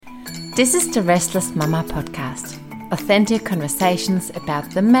This is the Restless Mama podcast, authentic conversations about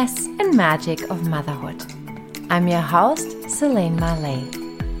the mess and magic of motherhood. I'm your host, Selene Marley.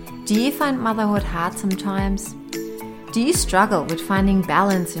 Do you find motherhood hard sometimes? Do you struggle with finding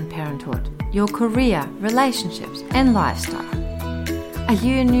balance in parenthood, your career, relationships, and lifestyle? Are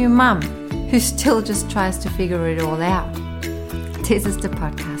you a new mum who still just tries to figure it all out? This is the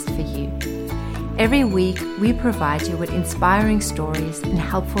podcast for you. Every week, we provide you with inspiring stories and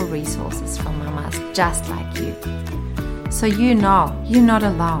helpful resources from mamas just like you. So you know you're not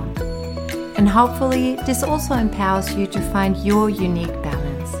alone. And hopefully, this also empowers you to find your unique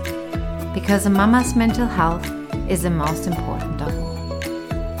balance. Because a mama's mental health is the most important of all.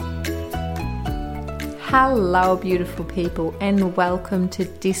 Hello, beautiful people, and welcome to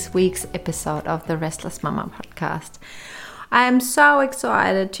this week's episode of the Restless Mama podcast. I am so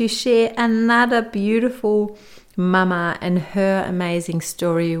excited to share another beautiful mama and her amazing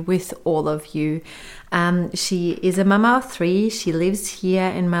story with all of you. She is a mama of 3. She lives here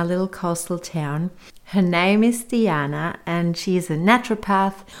in my little coastal town. Her name is Diana, and she is a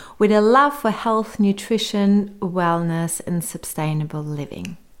naturopath with a love for health, nutrition, wellness, and sustainable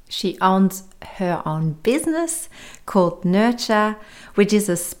living. She owns her own business called Nurture, which is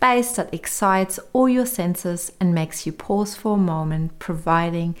a space that excites all your senses and makes you pause for a moment,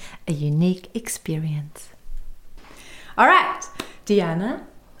 providing a unique experience. All right, Diana,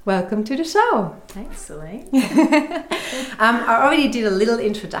 welcome to the show. Thanks, Celine. I already did a little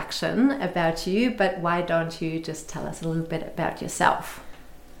introduction about you, but why don't you just tell us a little bit about yourself?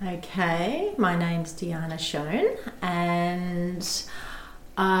 Okay, my name's Diana Schoen, and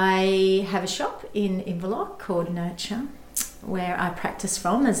I have a shop in Inverloch called Nurture, where I practice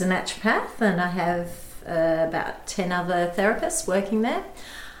from as a naturopath, and I have about 10 other therapists working there.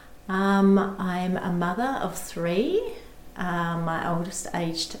 I'm a mother of 3, my oldest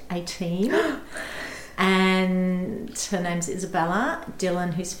aged 18, and her name's Isabella,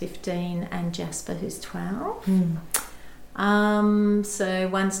 Dylan who's 15, and Jasper who's 12. So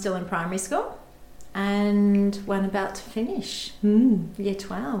one's still in primary school, and one about to finish year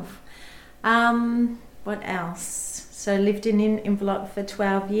 12. What else? So lived in Inverloch for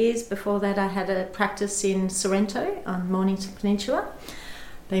 12 years. Before that I had a practice in Sorrento on Mornington Peninsula.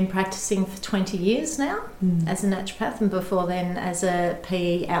 Been practicing for 20 years now as a naturopath, and before then as a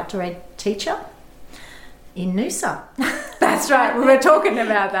PE outdoor ed teacher in Noosa. That's right, we were talking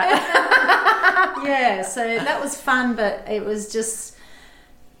about that. Yeah, so that was fun, but it was just...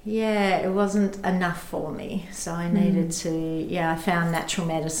 yeah, it wasn't enough for me. So I needed to, I found natural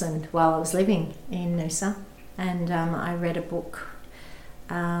medicine while I was living in Noosa. And I read a book,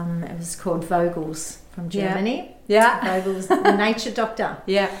 it was called Vogel's from Germany. Yeah. Vogel's, the nature doctor.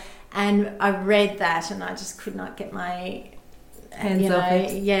 Yeah. And I read that and I just could not get my hands off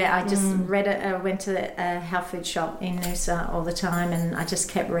it. Yeah, I just read it. I went to a health food shop in Noosa all the time, and I just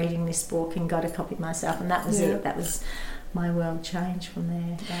kept reading this book and got a copy myself, and that was it. That was... my world changed from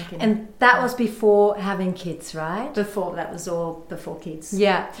there. And that was before having kids, right? Before, that was all before kids.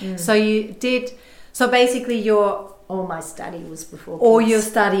 Yeah. So you did, so basically all my study was before kids. All your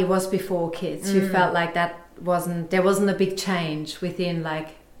study was before kids. You felt like there wasn't a big change within,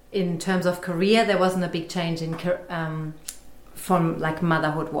 like, in terms of career, there wasn't a big change in from like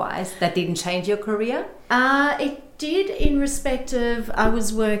motherhood wise. That didn't change your career? It did, in respect of I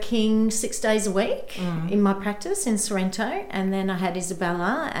was working 6 days a week in my practice in Sorrento, and then I had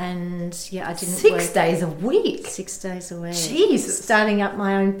Isabella, and I didn't work 6 days a week. 6 days a week. Jesus. Starting up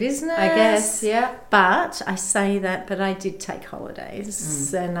my own business, I guess. Yeah. But I say that, but I did take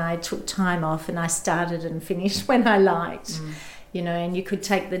holidays and I took time off, and I started and finished when I liked, and you could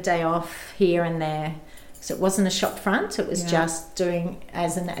take the day off here and there. So it wasn't a shop front, it was just doing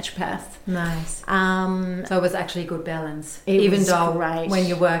as a naturopath. Nice. So it was actually good balance. Even though great. When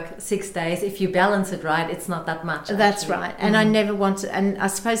you work 6 days, if you balance it right, it's not that much. That's right. And I never wanted, and I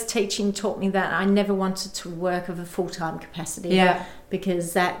suppose teaching taught me that I never wanted to work of a full-time capacity. Yeah.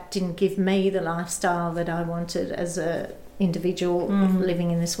 Because that didn't give me the lifestyle that I wanted as a individual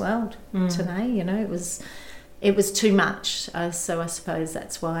living in this world today. It was too much, so I suppose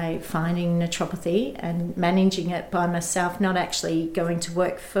that's why finding naturopathy and managing it by myself, not actually going to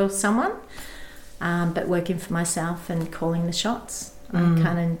work for someone, but working for myself and calling the shots. I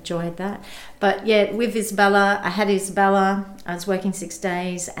kind of enjoyed that. But with Isabella, I was working 6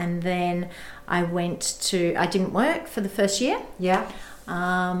 days, and then I didn't work for the first year. Yeah.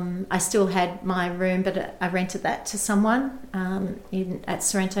 I still had my room, but I rented that to someone at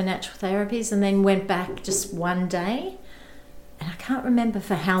Sorrento Natural Therapies, and then went back just one day. And I can't remember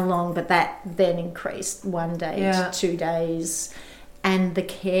for how long, but that then increased 1 day to 2 days. and the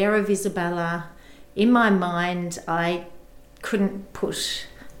care of Isabella, in my mind, I couldn't put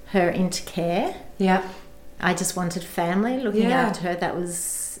her into care. Yeah. I just wanted family looking after her. That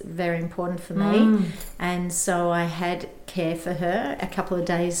was very important for me. And so I had care for her a couple of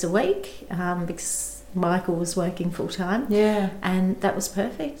days a week because Michael was working full time. Yeah. And that was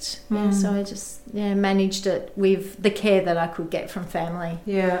perfect. Yeah, so I just managed it with the care that I could get from family.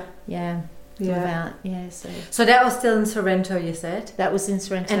 Yeah. Yeah. Yeah. So that was still in Sorrento, you said? that was in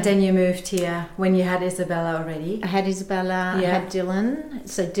Sorrento. And then you moved here when you had Isabella already? I had Isabella, I had Dylan.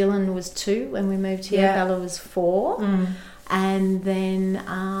 So Dylan was 2 when we moved here. Yeah. Bella was 4. And then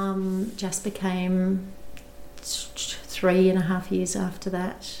Jasper came 3.5 years after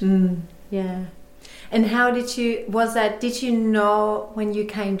that. Yeah. And how did you know when you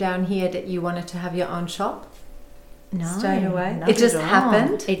came down here that you wanted to have your own shop? No, straight away. Not It just at all.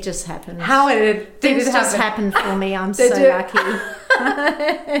 happened. It just happened. How did it just happen? happen for me? I'm so lucky.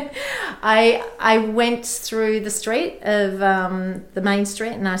 I went through the street of the main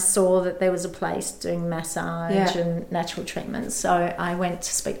street, and I saw that there was a place doing massage and natural treatments. So I went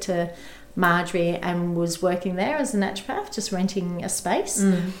to speak to Marjorie and was working there as a naturopath, just renting a space.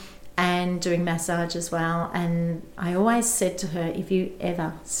 And doing massage as well. And I always said to her, if you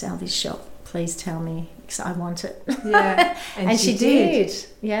ever sell this shop, please tell me, because I want it. Yeah. And she did.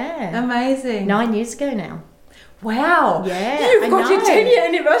 Yeah. Amazing. 9 years ago now. Wow. Yeah. You've got your 10-year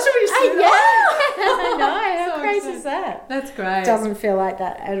anniversary soon. I know. How So crazy exciting. is that? That's great. Doesn't feel like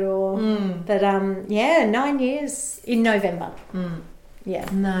that at all. But 9 years in November. Yeah.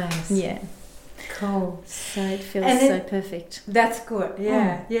 Nice. Yeah. Cool. So it feels And so perfect. That's good.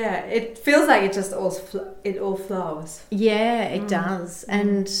 Yeah. Yeah. It feels like it just all flows. Yeah, it does.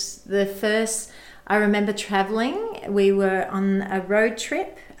 And I remember traveling. We were on a road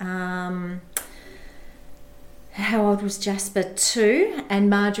trip. How old was Jasper? 2, and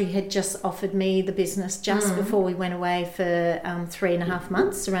Marjorie had just offered me the business just before we went away for 3.5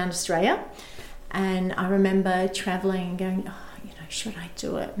 months around Australia. And I remember traveling and going, should I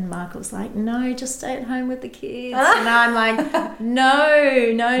do it? And Michael's like, no, just stay at home with the kids. And I'm like, no,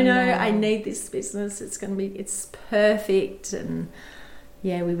 I need this business. It's perfect. And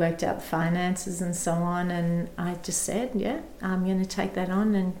yeah, we worked out the finances and so on. And I just said, I'm going to take that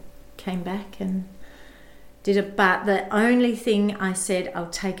on, and came back and did it. But the only thing I said, I'll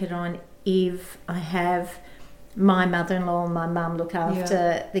take it on if I have my mother-in-law and my mum look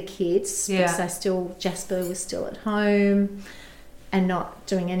after the kids, because Jasper was still at home and not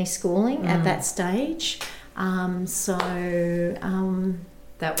doing any schooling at that stage. That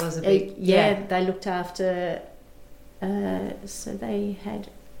was a big... they looked after... so they had...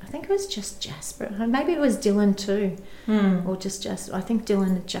 I think it was just Jasper at home. Maybe it was Dylan too. Or just I think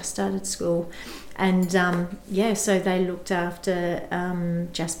Dylan had just started school. And, so they looked after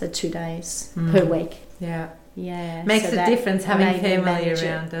Jasper 2 days per week. Yeah. Yeah. Makes so a difference having family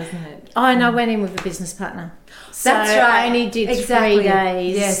around, doesn't it? Oh, and I went in with a business partner. So That's right. I only did 3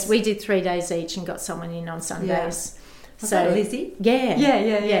 days. Yes. We did 3 days each and got someone in on Sundays. Was that Lizzie?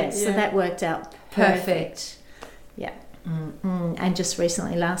 Yeah. So that worked out perfect. Yeah. And just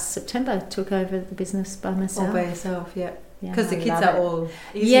recently, last September, took over the business by myself. All by yourself, yeah. Yeah, because the kids are all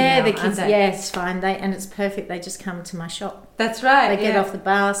easy now, the kids. aren't they? Yeah, it's fine. And it's perfect. They just come to my shop. That's right. They get off the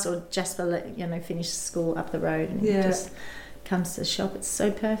bus, or Jasper, finish school up the road, and just comes to the shop. It's so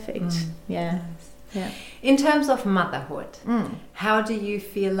perfect. Yeah. Nice. Yeah. In terms of motherhood, how do you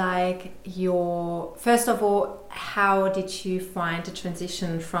feel like first of all, how did you find the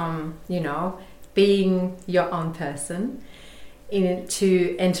transition from, being your own person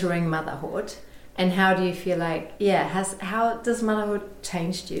into entering motherhood? And how do you feel like, how does motherhood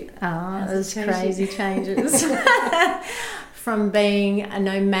changed you? Oh, those crazy changes. From being a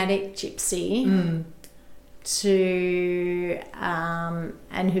nomadic gypsy to,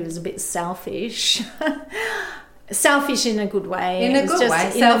 and who was a bit selfish. Selfish in a good way. In a good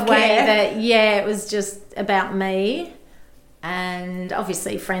way. In a way that, it was just about me. And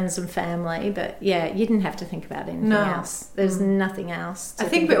obviously friends and family, but you didn't have to think about anything else. There's nothing else to I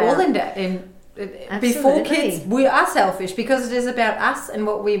think we're all in that. Before kids, we are selfish because it is about us and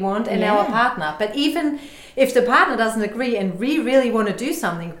what we want and our partner. But even if the partner doesn't agree and we really want to do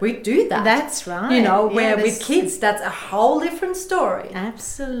something, we do that. That's right. Where with kids, that's a whole different story.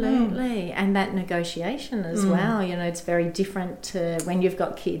 Absolutely. And that negotiation as well. It's very different to when you've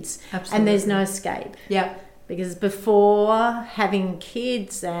got kids. Absolutely. And there's no escape. Yeah. Because before having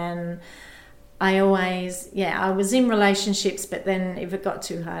kids, and I always, I was in relationships, but then if it got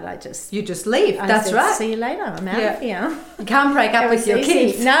too hard, you just leave. That's said, right. See you later. I'm out of here. You can't break up with your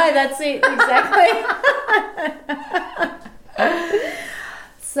kids. No, that's it. Exactly.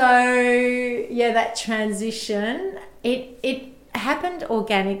 So yeah, that transition, it happened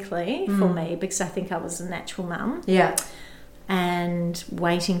organically for me because I think I was a natural mum. Yeah. And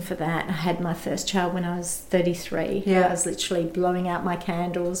waiting for that, I had my first child when I was 33. Yeah. I was literally blowing out my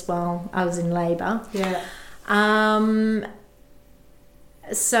candles while I was in labour. Yeah.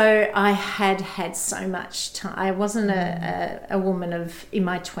 So I had so much time. I wasn't a woman in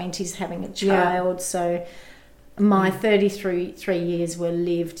my 20s having a child. Yeah. So my 33 years were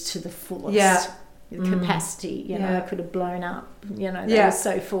lived to the fullest capacity. You know, I could have blown up. You know, they were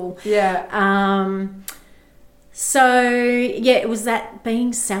so full. Yeah. So yeah, it was that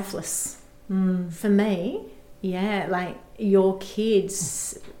being selfless for me. Yeah, like your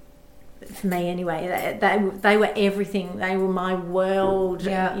kids. For me anyway, they were everything. They were my world.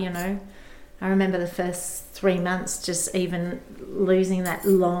 Yeah. You know, I remember the first 3 months just even losing the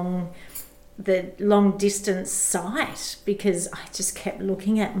long distance sight because I just kept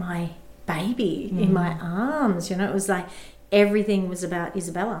looking at my baby in my arms. You know, it was like everything was about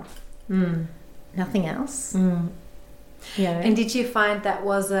Isabella, nothing else. Yeah. And did you find that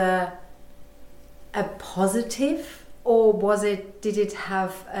was a positive, or did it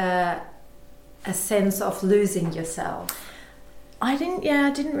have a sense of losing yourself? I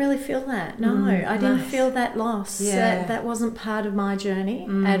didn't really feel that. No, I didn't feel that loss. Yeah. That wasn't part of my journey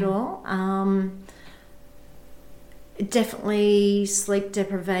at all. Definitely sleep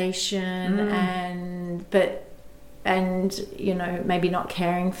deprivation and you know, maybe not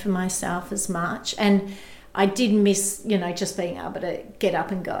caring for myself as much. And I did miss, you know, just being able to get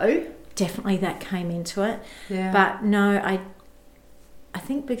up and go. Definitely that came into it. Yeah. But no, I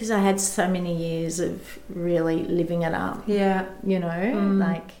think because I had so many years of really living it up. Yeah. You know,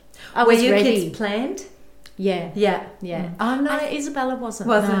 like I was your ready. Kids planned? Yeah. Yeah. Yeah. Oh no, Isabella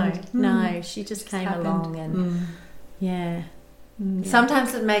wasn't. No, she just came along and yeah.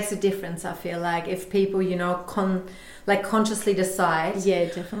 Sometimes it makes a difference, I feel like, if people, you know, consciously decide. Yeah,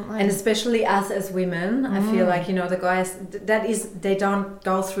 definitely. And especially us as women, I feel like, you know, the guys, they don't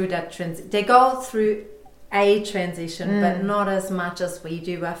go through that transition. They go through a transition, but not as much as we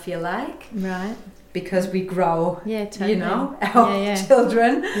do, I feel like. Right. Because we grow, totally. You know, our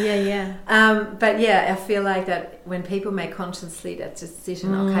children. Yeah. But yeah, I feel like that when people make consciously that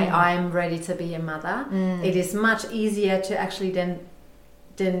decision, okay, I'm ready to be a mother, it is much easier to actually then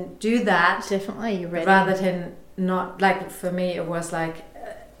do that. Definitely, you're ready. Rather than not, like for me, it was like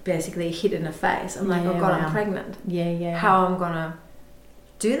basically hit in the face. I'm like, oh God, I'm pregnant. Yeah. How I'm gonna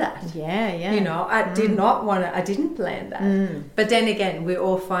do that? Yeah. You know, I did not want to. I didn't plan that. But then again, we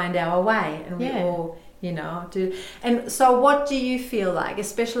all find our way, and we all, you know, do. And so, what do you feel like,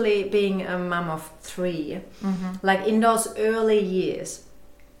 especially being a mum of 3, like in those early years?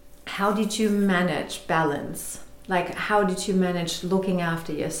 How did you manage balance? Like, how did you manage looking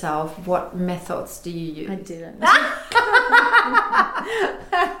after yourself? What methods do you use? I didn't.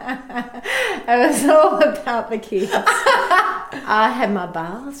 It was all about the kids. I had my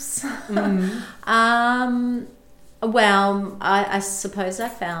baths. Well, I suppose I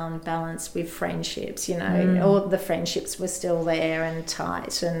found balance with friendships, you know. All the friendships were still there and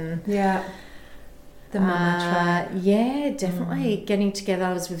tight and... Yeah. The mama tribe. Yeah, definitely. Getting together,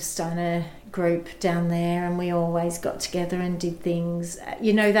 I was with Stoner group down there and we always got together and did things.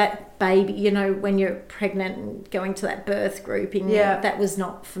 You know, that baby, you know, when you're pregnant and going to that birth grouping, that was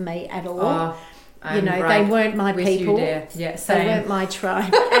not for me at all. You know, they weren't my people. Yeah, same. They weren't my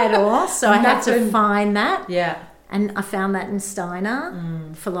tribe at all. So I had to find that. Yeah. And I found that in Steiner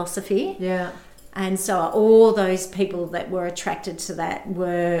philosophy. Yeah. And so all those people that were attracted to that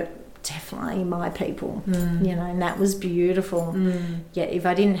were definitely my people, you know, and that was beautiful. Yet if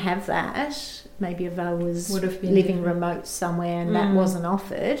I didn't have that, maybe if I was living remote somewhere and that wasn't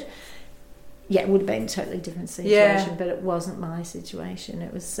offered, it would have been a totally different situation, but it wasn't my situation.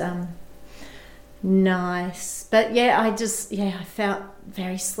 It was nice. But I felt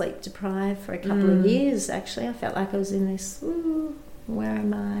very sleep deprived for a couple of years, actually. I felt like I was in this, where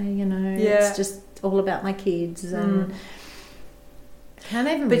am I, you know, it's just all about my kids and...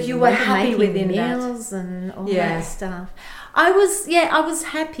 But you were happy within meals and all that stuff. I was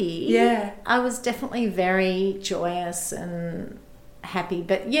happy. Yeah. I was definitely very joyous and happy.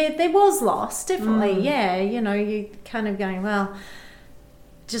 But there was loss, definitely. Yeah, you know, you kind of going, well,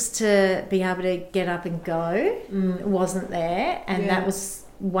 just to be able to get up and go wasn't there. And that was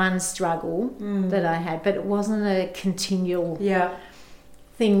one struggle that I had. But it wasn't a continual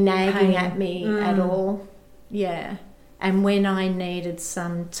thing nagging at me at all. Yeah. And when I needed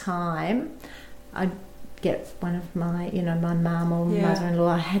some time, I'd get one of my, you know, my mum or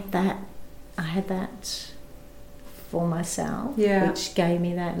mother-in-law. I had that for myself, Yeah. which gave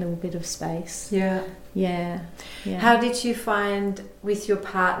me that little bit of space. Yeah. Yeah. How did you find with your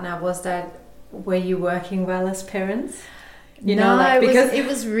partner? Were you working well as parents? Because it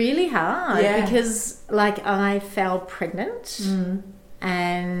was really hard. Yeah. Because I fell pregnant,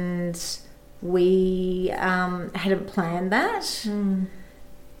 and we hadn't planned that.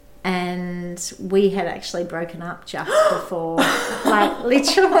 And we had actually broken up just before,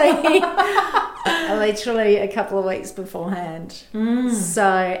 literally a couple of weeks beforehand. So,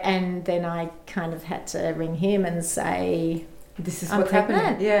 and then I kind of had to ring him and say, this is I'm what's pregnant.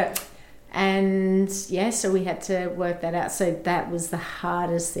 happening. Yeah. And so we had to work that out. So that was the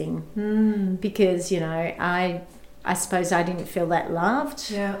hardest thing, because, I suppose I didn't feel that loved.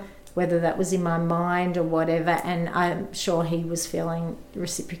 Yeah. Whether that was in my mind or whatever, and I'm sure he was feeling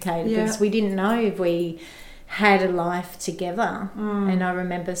reciprocated, because we didn't know if we had a life together. And I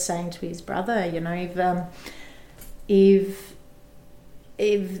remember saying to his brother, if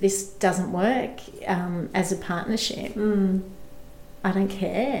this doesn't work as a partnership, I don't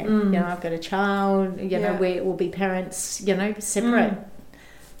care. I've got a child. We will be parents. Separate,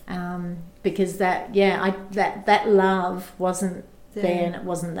 because that love wasn't there, and it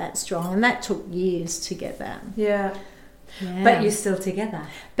wasn't that strong, and that took years to get that. Yeah. But you're still together.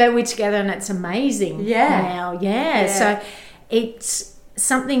 But we're together, and it's amazing now. So it's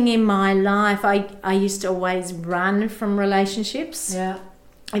something in my life. I used to always run from relationships. Yeah.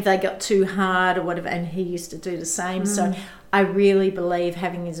 If they got too hard or whatever, and he used to do the same. So I really believe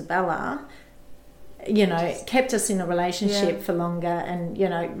having Isabella, kept us in a relationship for longer, and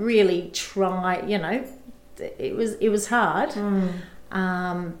really try. It was hard,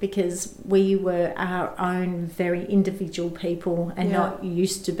 because we were our own very individual people, and not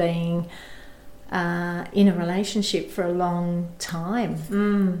used to being in a relationship for a long time.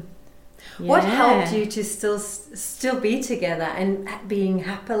 What helped you to still be together and being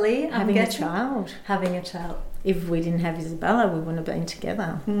happily having a child? Having a child. If we didn't have Isabella, we wouldn't have been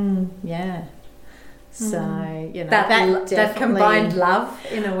together. Yeah. So that combined love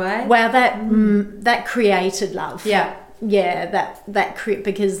in a way. Well, that created love. Yeah.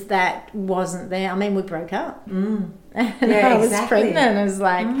 Because that wasn't there. I mean, we broke up. And I was pregnant. I was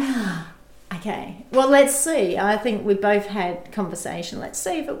like, okay, well, let's see. I think we both had conversation. Let's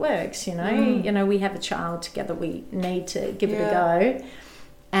see if it works. We have a child together. We need to give it a go.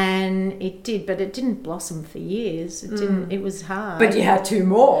 And it did, but it didn't blossom for years. It didn't. It was hard. But you had 2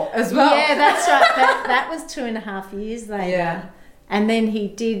 more as well. Yeah, that's right. That was 2.5 years later. Yeah. And then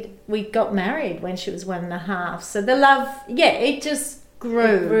we got married when she was 1.5. So the love, it just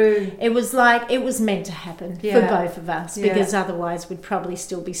grew. It was like, it was meant to happen for both of us, because otherwise we'd probably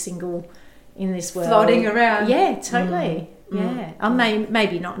still be single in this world. Floating around. Yeah, totally. Yeah.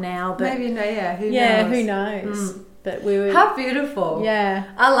 Maybe not now, but. Maybe no, who knows? But we were... How beautiful. Yeah.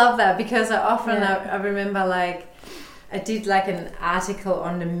 I love that, because I remember I did an article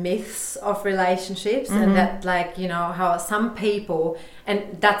on the myths of relationships, and that how some people,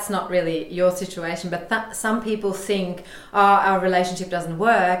 and that's not really your situation, but some people think, our relationship doesn't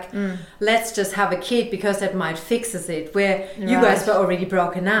work, let's just have a kid because that might fixes it, where you guys were already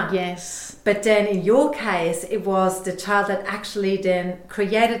broken up. Yes. But then in your case, it was the child that actually then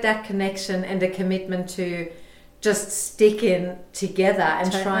created that connection and the commitment to just sticking together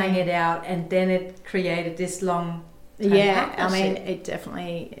and trying it out, and then it created this long partnership. I mean, it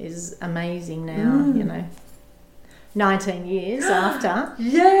definitely is amazing now. 19 years after.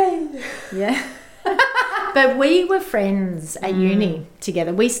 Yay! Yeah. But we were friends at uni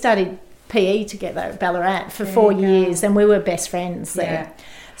together. We studied PE together at Ballarat for 4 years, and we were best friends there.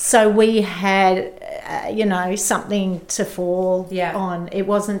 So we had, something to fall on. It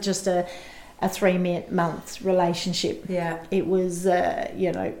wasn't just a 3-month relationship. Yeah. It was,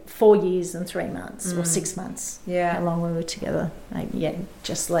 4 years and 3 months or 6 months. Yeah. How long we were together.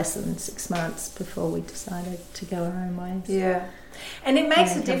 Just less than 6 months before we decided to go our own ways. Yeah. And it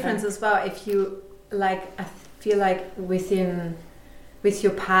makes a difference as well if you, I feel like with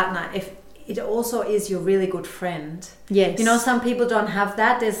your partner, if it also is your really good friend. Yes. Some people don't have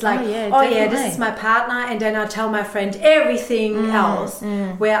that. There's this is my partner, and then I tell my friend everything else.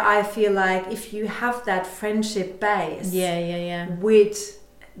 Where I feel like if you have that friendship base, with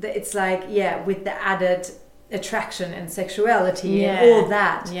with the added attraction and sexuality and all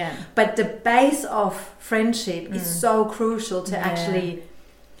that. Yeah. But the base of friendship is so crucial to actually,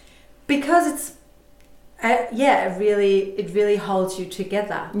 because it's. It really holds you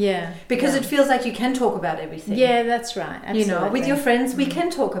together. Yeah. Because it feels like you can talk about everything. Yeah, that's right. Absolutely. With your friends, we can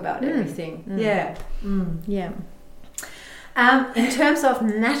talk about everything. Yeah. Yeah. In terms of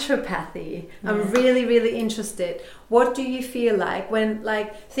naturopathy, I'm really, really interested. What do you feel like when,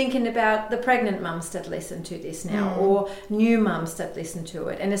 like, thinking about the pregnant mums that listen to this now, or new mums that listen to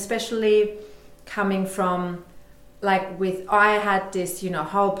it, and especially coming from, like, I had this,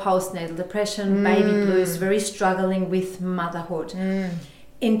 whole postnatal depression, baby blues, very struggling with motherhood.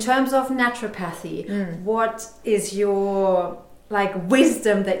 In terms of naturopathy, what is your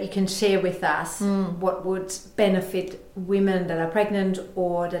wisdom that you can share with us? What would benefit women that are pregnant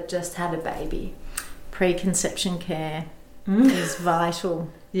or that just had a baby? Preconception care is vital.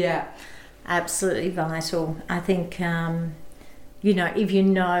 Yeah, absolutely vital. I think if you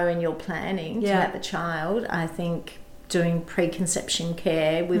know and you're planning to have a child, I think doing preconception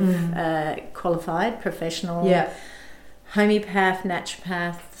care with a qualified professional, homeopath,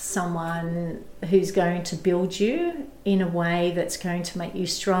 naturopath, someone who's going to build you in a way that's going to make you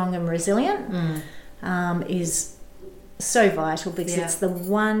strong and resilient is so vital, because it's the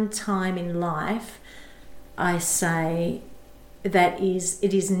one time in life I say that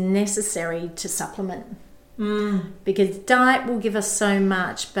it is necessary to supplement. Because diet will give us so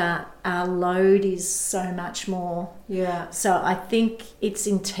much, but our load is so much more. Yeah. So I think it's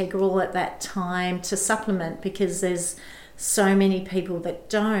integral at that time to supplement, because there's so many people that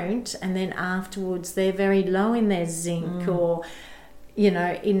don't, and then afterwards they're very low in their zinc or,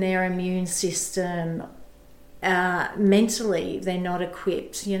 in their immune system. Mentally, they're not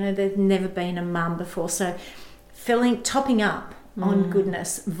equipped. They've never been a mum before. So topping up on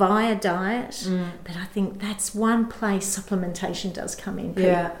goodness via diet, but I think that's one place supplementation does come in,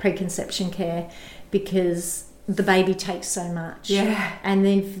 preconception care, because the baby takes so much. Yeah. And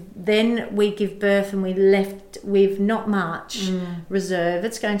then we give birth and we're left with not much reserve.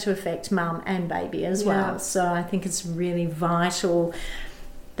 It's going to affect mum and baby as well. So I think it's really vital,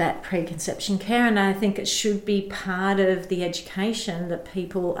 that preconception care, and I think it should be part of the education that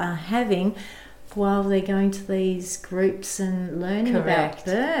people are having while they're going to these groups and learning about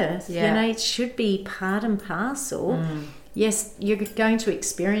birth. It should be part and parcel. Yes, you're going to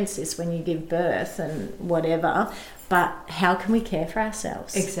experience this when you give birth and whatever, but how can we care for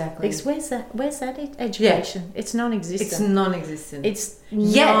ourselves? Exactly. Because where's that education? It's non-existent. It's non-existent. It's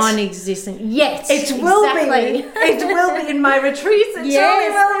non-existent. Yes, it will be. It will be in my retreats. It surely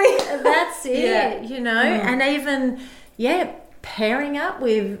will be. That's it. And even pairing up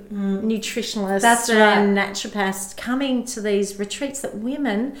with nutritionalists and naturopaths, coming to these retreats that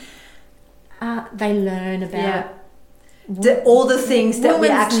women they learn about. All the things that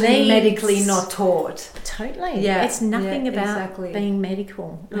we're actually needs. Medically not taught. Totally. It's nothing about being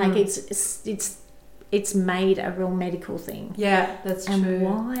medical. Like it's made a real medical thing. Yeah, that's true. And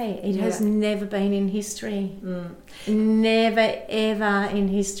why? It has never been in history. Never ever in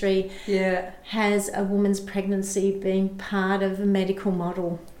history has a woman's pregnancy been part of a medical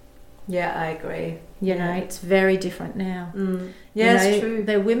model. Yeah, I agree. It's very different now. It's true.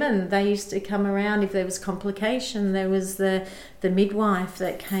 The women, they used to come around if there was complication. There was the midwife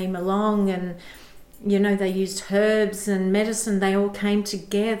that came along, and they used herbs and medicine. They all came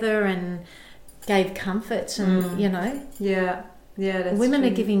together and gave comfort, and that's women true.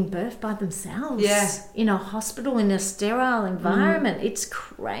 are giving birth by themselves in a hospital, in a sterile environment. It's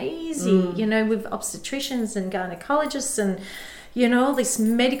crazy. With obstetricians and gynecologists and all this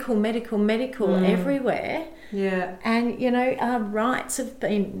medical everywhere. Yeah. And, our rights have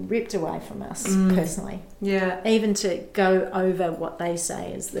been ripped away from us, personally. Yeah. Even to go over what they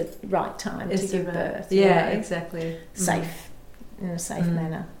say is the right time to give birth. Yeah, exactly. Safe, in a safe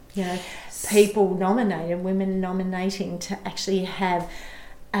manner. People nominated, women nominating to actually have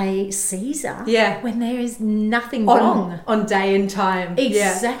a Caesar when there is nothing wrong on day and time.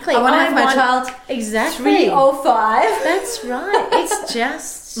 Exactly. I want to have my child 3:05. That's right. It's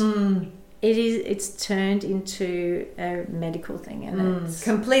just it's turned into a medical thing, and it's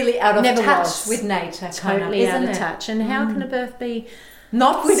completely out of touch with nature. Totally out of touch. And how can a birth be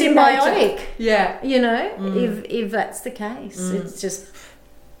not symbiotic? Nature. Yeah. If that's the case, it's just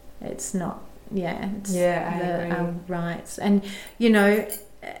it's not. It's I agree. Rights, and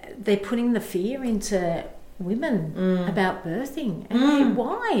they're putting the fear into women about birthing. And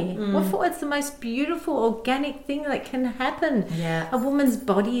why? What for? It's the most beautiful organic thing that can happen. A woman's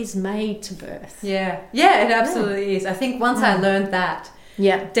body is made to birth. It absolutely is. I think once I learned that,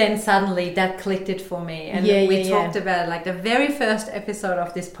 then suddenly that clicked it for me. And we talked about, like, the very first episode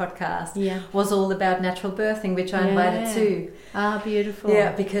of this podcast was all about natural birthing, which I invited to. Beautiful.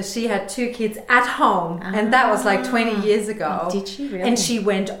 Yeah, because she had 2 kids at home, and that was like 20 years ago. Did she really? And she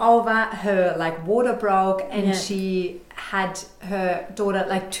went over, her water broke, and she had her daughter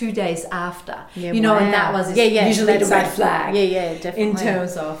like 2 days after. Yeah, you know, and wow. that was Yeah, usually the that's red like- flag. Yeah, definitely. In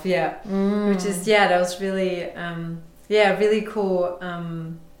terms of, which is, that was really, really cool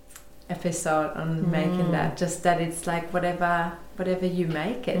episode on making that. Just that it's like whatever you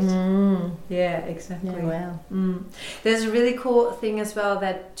make it. Yeah, exactly. Yeah, wow. There's a really cool thing as well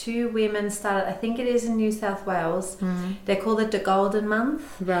that 2 women started, I think it is in New South Wales. They call it the Golden Month.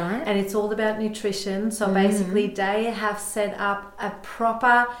 Right. And it's all about nutrition. So basically they have set up a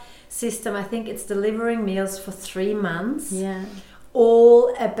proper system. I think it's delivering meals for 3 months. Yeah.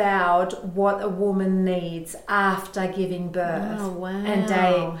 All about what a woman needs after giving birth. Oh, wow. And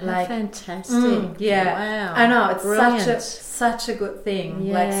they How fantastic. Wow. I know, it's Brilliant. such a good thing.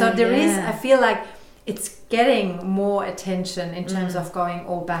 Yeah, like, so there is, yeah. I feel like it's getting more attention in terms of going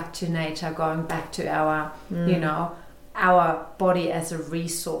all back to nature, going back to our, you know, our body as a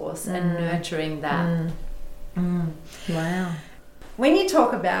resource and nurturing that. Wow. When you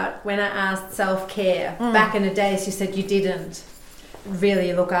talk about, when I asked self-care, back in the days you said you didn't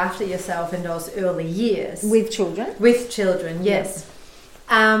really look after yourself in those early years. With children? With children, yes.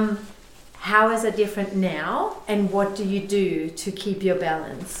 How is it different now, and what do you do to keep your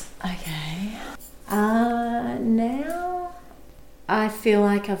balance? Okay. Now I feel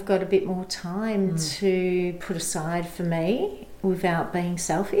like I've got a bit more time to put aside for me without being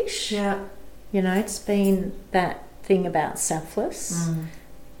selfish. Yeah. You know, it's been that thing about selfless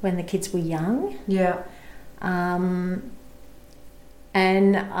when the kids were young. Yeah.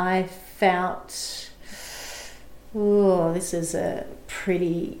 And I felt, this is a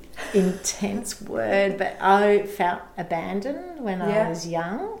pretty intense word, but I felt abandoned when I was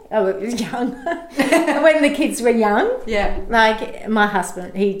young. Oh, it was young. When the kids were young. Yeah. Like my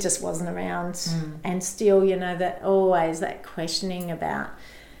husband, he just wasn't around. And still, you know, that always that questioning about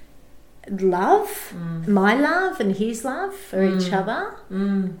love, my love and his love for each other.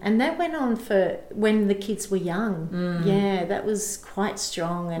 And that went on for when the kids were young. Yeah, that was quite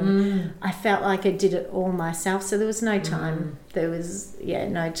strong, and I felt like I did it all myself, so there was no time. There was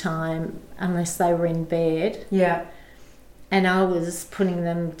no time unless they were in bed. Yeah. And I was putting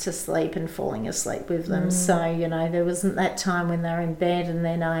them to sleep and falling asleep with them. So, you know, there wasn't that time when they were in bed, and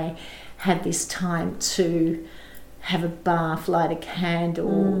then I had this time to have a bath, light a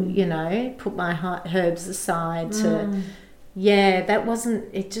candle, you know, put my herbs aside to,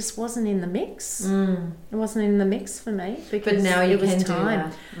 it just wasn't in the mix. It wasn't in the mix for me because but now you it was can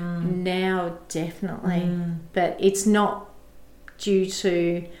time. do that. Now, definitely. But it's not due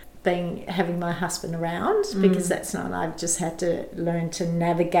to having my husband around, because that's not, I've just had to learn to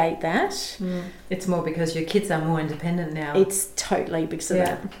navigate that. It's more because your kids are more independent now. It's totally because of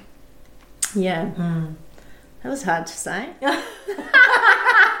that. Yeah. That was hard to say.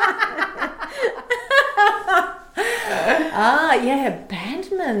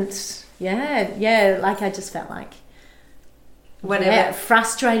 Abandonment. Yeah, like I just felt like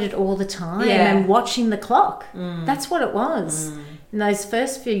frustrated all the time and watching the clock. That's what it was. In those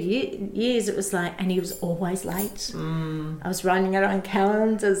first few years, it was like, and he was always late. I was writing it on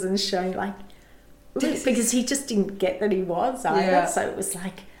calendars and showing like, because he just didn't get that he was either. So it was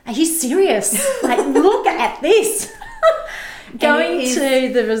like, are you serious? Like, look at this. Going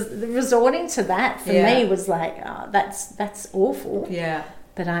to the resorting to that for me was like, oh, that's awful. Yeah.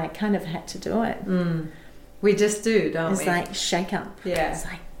 But I kind of had to do it. We just do, don't we? It's like shake up. Yeah. It's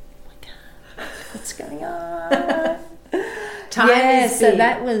like, oh my God, what's going on? Time is so big.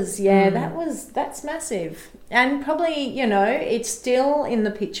 that was that's massive. And probably, you know, it's still in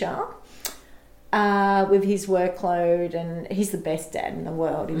the picture. With his workload, and he's the best dad in the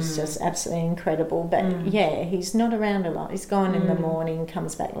world. He's just absolutely incredible. But he's not around a lot. He's gone in the morning,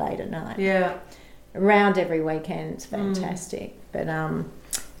 comes back late at night. Yeah. Around every weekend. It's fantastic. But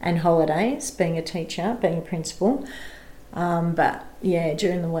and holidays, being a teacher, being a principal. But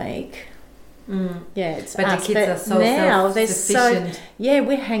during the week. It's but us. the kids are so now self-sufficient.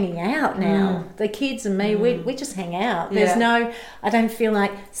 we're hanging out now. The kids and me, we just hang out. There's no, I don't feel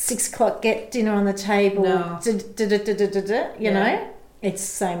like 6 o'clock, get dinner on the table. No. You know, it's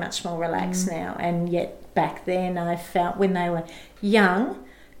so much more relaxed now. And yet back then, I felt when they were young,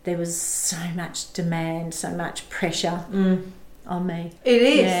 there was so much demand, so much pressure on me. It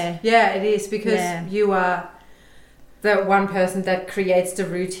is. Yeah, it is, because you are the one person that creates the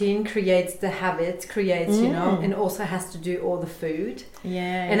routine, creates the habits, creates, you know, and also has to do all the food.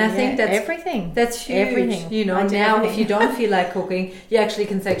 Yeah. And I think that's everything. That's huge. Everything. You know, now if you don't feel like cooking, you actually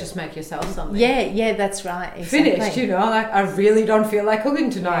can say, just make yourself something. Yeah, that's right. Exactly. Finished, you know, like I really don't feel like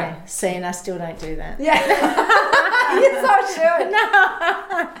cooking tonight. Yeah. See, and I still don't do that. Yeah. You're so sure. No.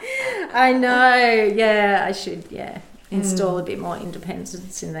 I know. Yeah, I should. Yeah. install a bit more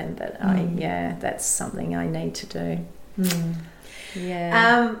independence in them. But that's something I need to do.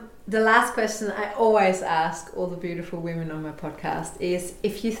 Yeah. The last question I always ask all the beautiful women on my podcast is,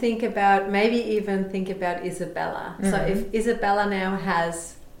 if you think about, maybe even think about Isabella. So if Isabella now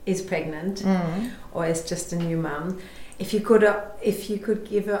is pregnant or is just a new mum, if you could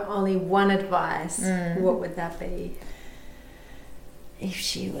give her only one advice, what would that be? If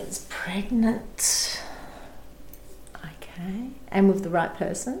she was pregnant, okay, and with the right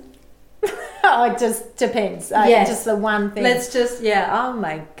person. It just depends. Just the one thing. Let's just, Oh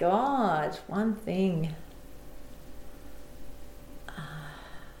my God, one thing.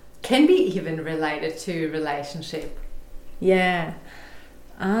 Can be even related to relationship. Yeah.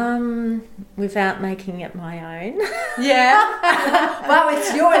 Without making it my own. Yeah. Well,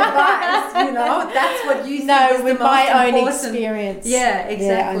 it's your advice, that's what you think is with the my most own important. experience. Yeah,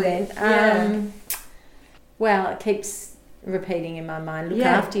 exactly. Well, it keeps repeating in my mind. Look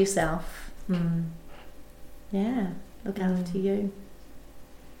after yourself. Yeah, look after you.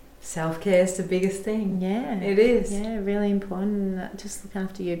 Self-care is the biggest thing. Yeah, it is. Yeah, really important. Just look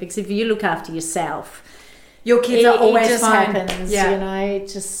after you, because if you look after yourself, your kids are always it just fine. happens. It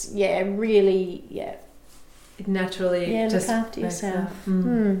just really it naturally just look after yourself.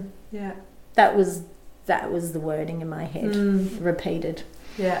 Yeah, that was the wording in my head, repeated.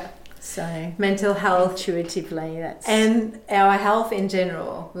 Yeah. So mental health, intuitively, and our health in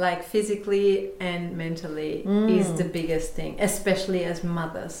general, like physically and mentally, is the biggest thing, especially as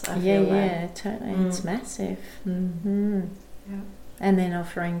mothers. I feel like. Totally. It's massive. Yeah. And then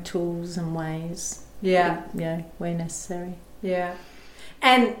offering tools and ways. Yeah, where necessary. Yeah.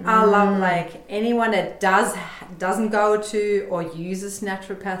 And I love, like, anyone that doesn't go to or uses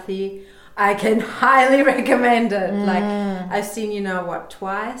naturopathy, I can highly recommend it. Like, I've seen,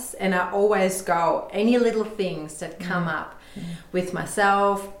 twice, and I always go, any little things that come up with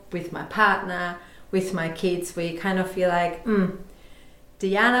myself, with my partner, with my kids, where you kind of feel like,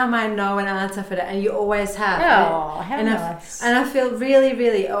 Diana might know an answer for that, and you always have. Oh, how nice. And I feel really,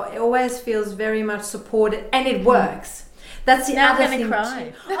 really, it always feels very much supported, and it works. That's the other thing. I'm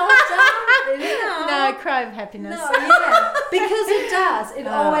going to cry. No, cry of happiness. No, because it does. It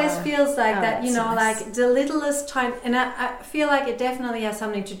always feels like that, nice. Like the littlest time. And I feel like it definitely has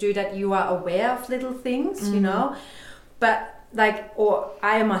something to do that you are aware of little things, But or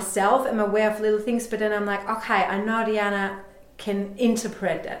I myself am aware of little things, but then I'm like, okay, I know Diana can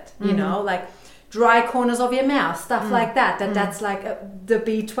interpret it, like dry corners of your mouth, stuff like that. That's like the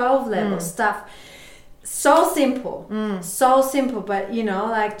B12 level stuff. So simple, but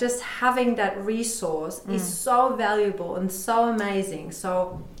like just having that resource is so valuable and so amazing.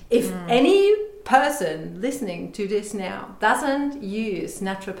 So if any person listening to this now doesn't use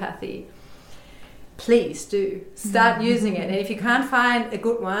naturopathy, please do start using it. And if you can't find a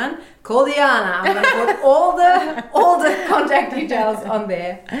good one, call Diana. I'm going to put all the contact details on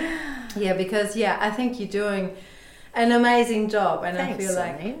there. Yeah, because I think you're doing an amazing job, and Thanks, I feel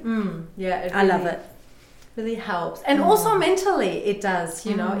like I love it. Really helps, and also mentally it does.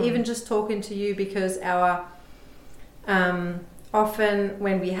 Even just talking to you, because our often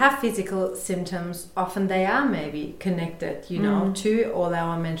when we have physical symptoms, often they are maybe connected, to all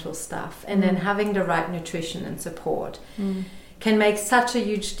our mental stuff, and then having the right nutrition and support can make such a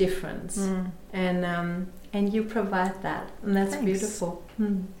huge difference. And you provide that, and that's beautiful.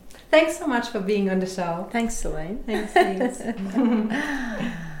 Thanks so much for being on the show. Thanks, Celine. Thanks.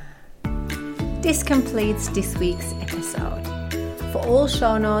 This completes this week's episode. For all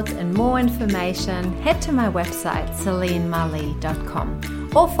show notes and more information, head to my website, celinemarlee.com,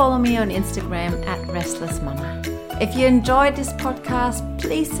 or follow me on Instagram @restlessmama. If you enjoyed this podcast,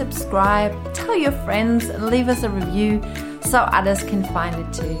 please subscribe, tell your friends, and leave us a review so others can find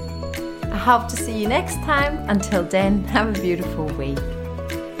it too. I hope to see you next time. Until then, have a beautiful week.